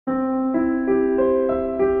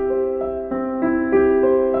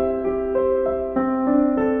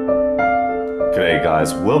G'day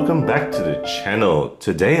guys, welcome back to the channel.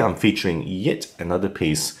 Today I'm featuring yet another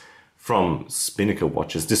piece from Spinnaker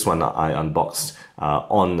Watches. This one I unboxed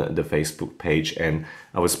on the Facebook page, and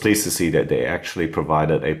I was pleased to see that they actually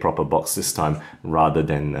provided a proper box this time rather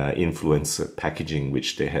than influencer packaging,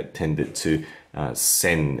 which they had tended to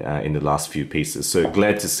send in the last few pieces. So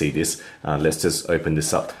glad to see this. Let's just open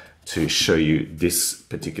this up to show you this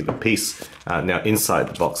particular piece. Now inside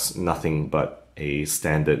the box, nothing but a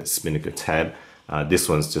standard Spinnaker tab. This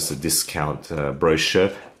one's just a discount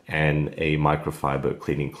brochure and a microfiber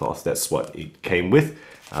cleaning cloth. That's what it came with.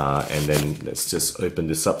 And then let's just open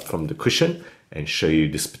this up from the cushion and show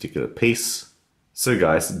you this particular piece. So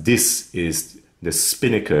guys, this is the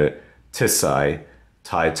Spinnaker Tesei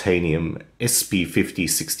Titanium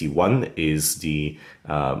SP-5061 is the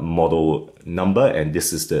model number, and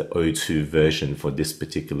this is the O2 version for this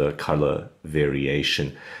particular color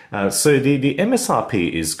variation. So the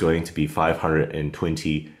MSRP is going to be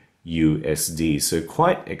 520 USD, so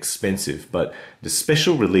quite expensive, but the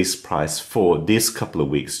special release price for this couple of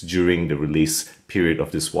weeks during the release period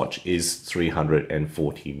of this watch is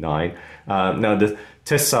 349. Now the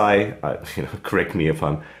Tesei, correct me if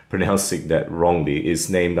I'm pronouncing that wrongly, is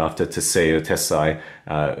named after Tesei,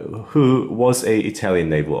 who was an Italian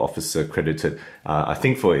naval officer credited, I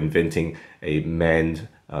think, for inventing a manned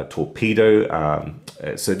torpedo.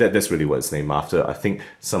 So that's really what it's named after. I think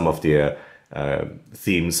some of their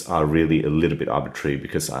themes are really a little bit arbitrary,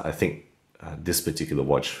 because I think this particular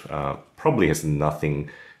watch probably has nothing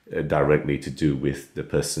directly to do with the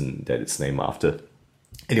person that it's named after.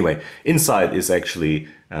 Anyway, inside is actually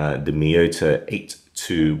the Miyota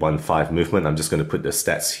 8215 movement. I'm just going to put the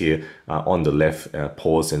stats here on the left.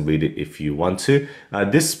 Pause and read it if you want to.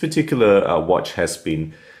 This particular watch has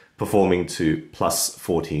been performing to plus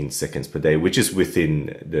 14 seconds per day, which is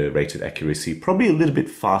within the rated accuracy, probably a little bit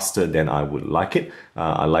faster than I would like it.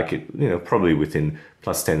 I like it, probably within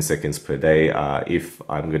plus 10 seconds per day. If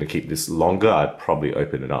I'm going to keep this longer, I'd probably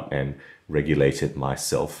open it up and regulate it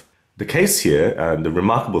myself. The case here, the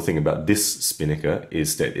remarkable thing about this Spinnaker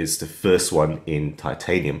is that it's the first one in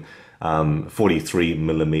titanium,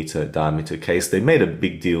 43mm diameter case. They made a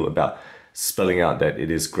big deal about spelling out that it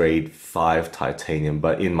is grade 5 titanium,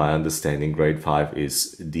 but in my understanding, grade 5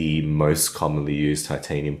 is the most commonly used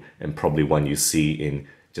titanium, and probably one you see in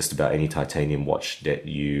just about any titanium watch that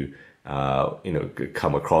you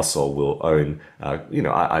come across or will own. I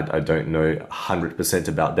don't know 100%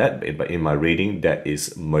 about that, but in my reading, that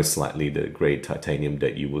is most likely the grade titanium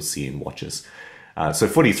that you will see in watches. So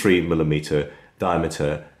 43mm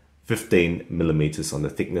diameter, 15mm on the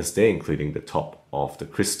thickness there, including the top of the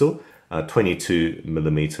crystal,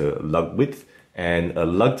 22mm lug width, and a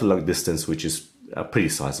lug-to-lug distance which is pretty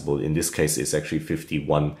sizable. In this case, it's actually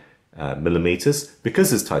 51 millimeters.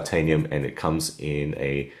 Because it's titanium and it comes in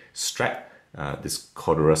a strap, this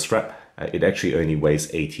Cordura strap, it actually only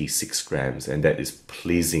weighs 86 grams, and that is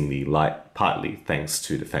pleasingly light, partly thanks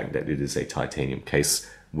to the fact that it is a titanium case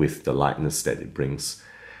with the lightness that it brings.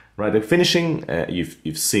 Right, the finishing,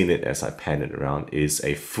 you've seen it as I pan it around, is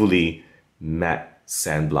a fully matte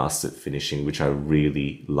sandblasted finishing, which I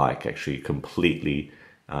really like, actually completely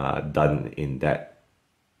done in that,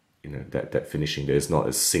 that finishing. There's not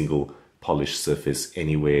a single polished surface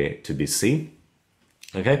anywhere to be seen.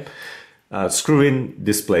 Okay, screw-in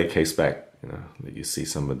display case back. You see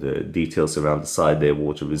some of the details around the side there,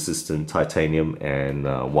 water-resistant titanium and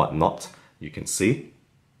whatnot. You can see.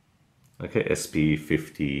 Okay,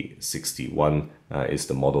 SP-5061 is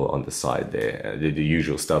the model on the side there. The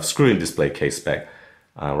usual stuff. Screw-in display case back.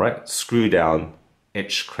 Right, screw down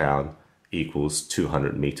edge crown equals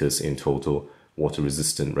 200 meters in total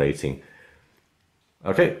water-resistant rating.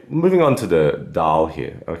 Okay, moving on to the dial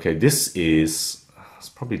here. Okay, this is, it's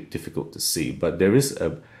probably difficult to see, but there is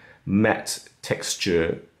a matte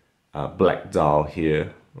texture black dial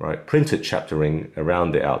here, right? Printed chapter ring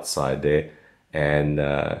around the outside there, and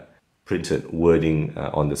printed wording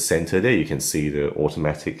on the center there. You can see the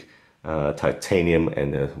automatic titanium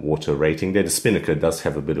and the water rating there. The Spinnaker does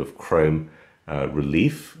have a bit of chrome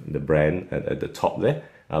relief, the brand at the top there,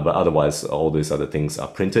 but otherwise all those other things are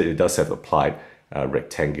printed. It does have applied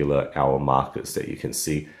rectangular hour markers that you can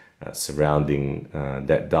see surrounding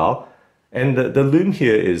that dial. And the lume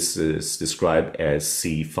here is described as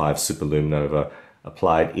C5 Superluminova,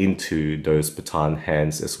 applied into those baton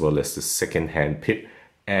hands as well as the second hand pip,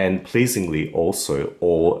 and pleasingly also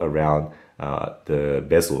all around the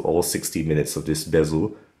bezel. All 60 minutes of this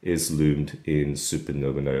bezel is lumed in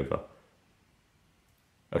Superluminova.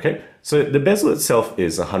 Okay, so the bezel itself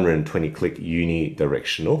is 120 click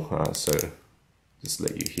unidirectional. So just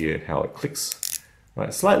let you hear how it clicks.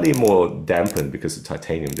 right? Slightly more dampened because of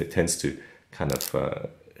titanium. That tends to kind of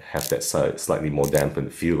have that slightly more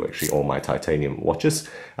dampened feel, actually, all my titanium watches.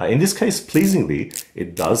 In this case, pleasingly,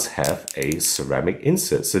 it does have a ceramic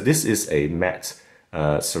insert. So this is a matte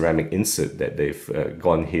ceramic insert that they've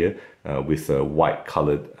gone here with white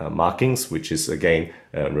colored markings, which is, again,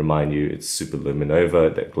 remind you, it's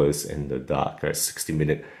superluminova that glows in the dark.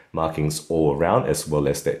 60-minute markings all around, as well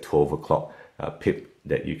as that 12 o'clock pip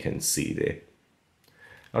that you can see there.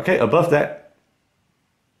 Okay, above that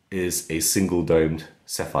is a single domed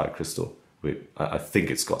sapphire crystal. I think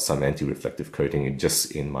it's got some anti-reflective coating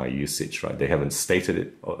just in my usage, right? They haven't stated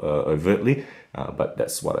it overtly, but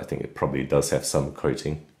that's what I think. It probably does have some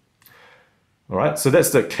coating. All right, so that's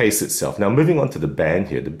the case itself. Now moving on to the band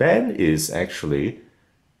here. The band is actually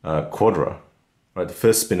Quadra, right? The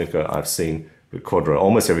first Spinnaker I've seen with Quadra,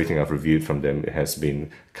 almost everything I've reviewed from them has been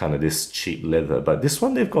kind of this cheap leather, but this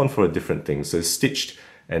one they've gone for a different thing. So it's stitched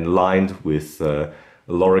and lined with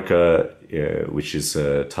Lorica, which is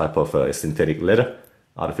a type of synthetic leather,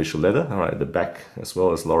 artificial leather. All right, the back as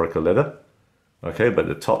well as Lorica leather. Okay, but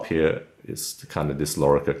the top here is kind of this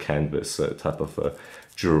Lorica canvas, type of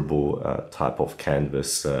durable type of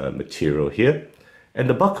canvas material here. And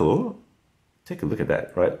the buckle, take a look at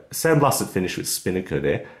that, right? Sandblasted finish with Spinnaker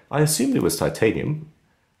there. I assumed it was titanium,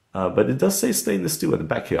 but it does say stainless steel at the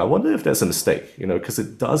back here. I wonder if that's a mistake, you know, because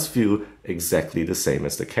it does feel exactly the same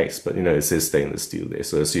as the case, but you know, it says stainless steel there,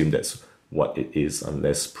 so I assume that's what it is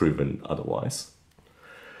unless proven otherwise.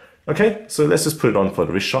 Okay, so let's just put it on for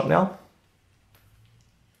the wrist shot now.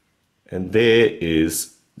 And there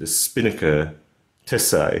is the Spinnaker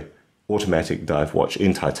Tesei automatic dive watch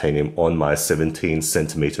in titanium on my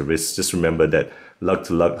 17cm wrist. Just remember that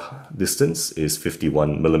lug-to-lug distance is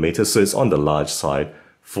 51mm, so it's on the large side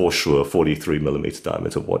for sure. 43mm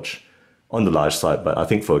diameter watch on the large side, but I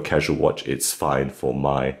think for a casual watch it's fine for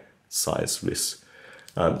my size wrist.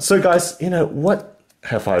 So guys, you know, what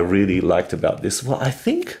have I really liked about this? Well, I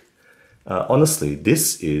think honestly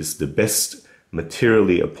this is the best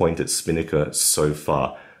materially appointed Spinnaker so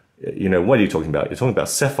far. You know, what are you talking about? You're talking about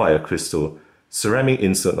sapphire crystal, ceramic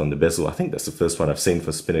insert on the bezel. I think that's the first one I've seen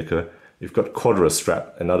for Spinnaker. You've got Quadra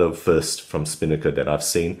strap, another first from Spinnaker that I've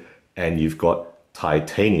seen, and you've got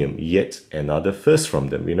titanium, yet another first from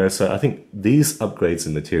them. You know, so I think these upgrades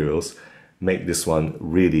in materials make this one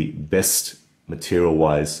really best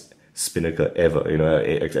material-wise Spinnaker ever. You know,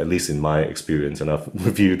 at least in my experience, and I've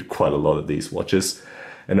reviewed quite a lot of these watches.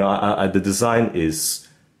 And the design is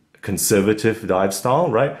conservative dive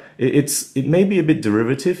style, right? It may be a bit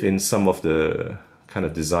derivative in some of the kind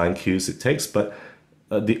of design cues it takes, but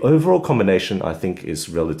the overall combination I think is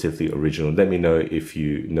relatively original. Let me know if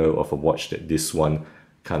you know of a watch that this one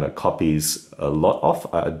kind of copies a lot of.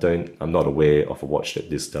 I'm not aware of a watch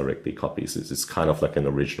that this directly copies. It's kind of like an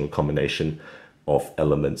original combination of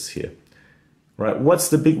elements here, right? What's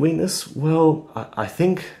the big weakness? Well, I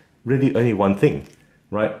think really only one thing,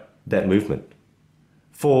 right? That movement.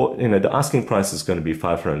 For, you know, the asking price is going to be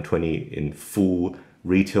 $520 in full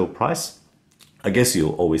retail price. I guess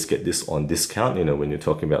you'll always get this on discount, you know, when you're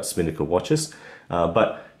talking about Spinnaker watches.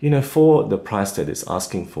 But, you know, for the price that it's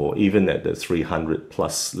asking for, even at the 300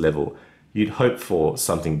 plus level, you'd hope for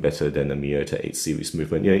something better than a Miyota 8 series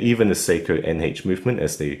movement. You know, even the Seiko NH movement,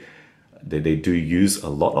 as they do use a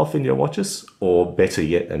lot of in your watches, or better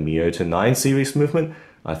yet, a Miyota 9 series movement.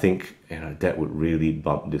 I think, you know, that would really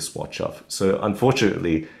bump this watch up. So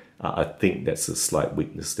unfortunately, I think that's a slight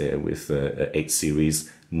weakness there with a 8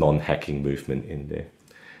 series non-hacking movement in there.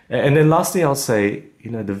 And then lastly, I'll say,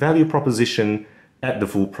 you know, the value proposition at the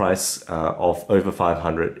full price of over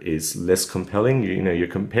 500 is less compelling. You know, you're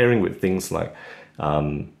comparing with things like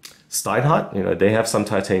Steinhardt. You know, they have some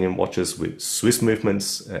titanium watches with Swiss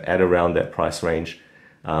movements at around that price range.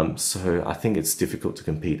 So I think it's difficult to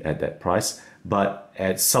compete at that price. But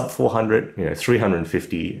at sub 400, you know,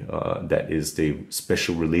 350, that is the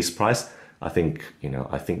special release price. I think, you know,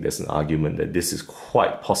 I think there's an argument that this is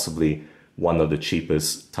quite possibly one of the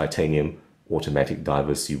cheapest titanium automatic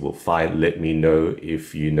divers you will find. Let me know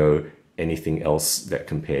if you know anything else that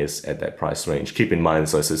compares at that price range. Keep in mind,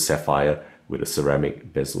 so it's a sapphire with a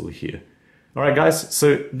ceramic bezel here. All right, guys,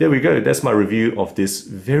 so there we go. That's my review of this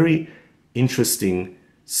very interesting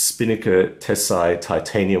Spinnaker Tesei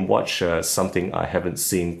titanium watch, something I haven't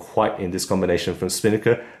seen quite in this combination from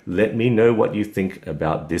Spinnaker. Let me know what you think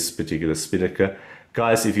about this particular Spinnaker.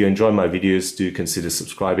 Guys, if you enjoy my videos, do consider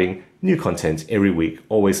subscribing. New content every week,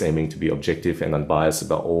 always aiming to be objective and unbiased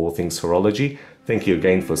about all things horology. Thank you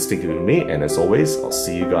again for sticking with me, and as always, I'll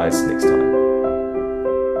see you guys next time.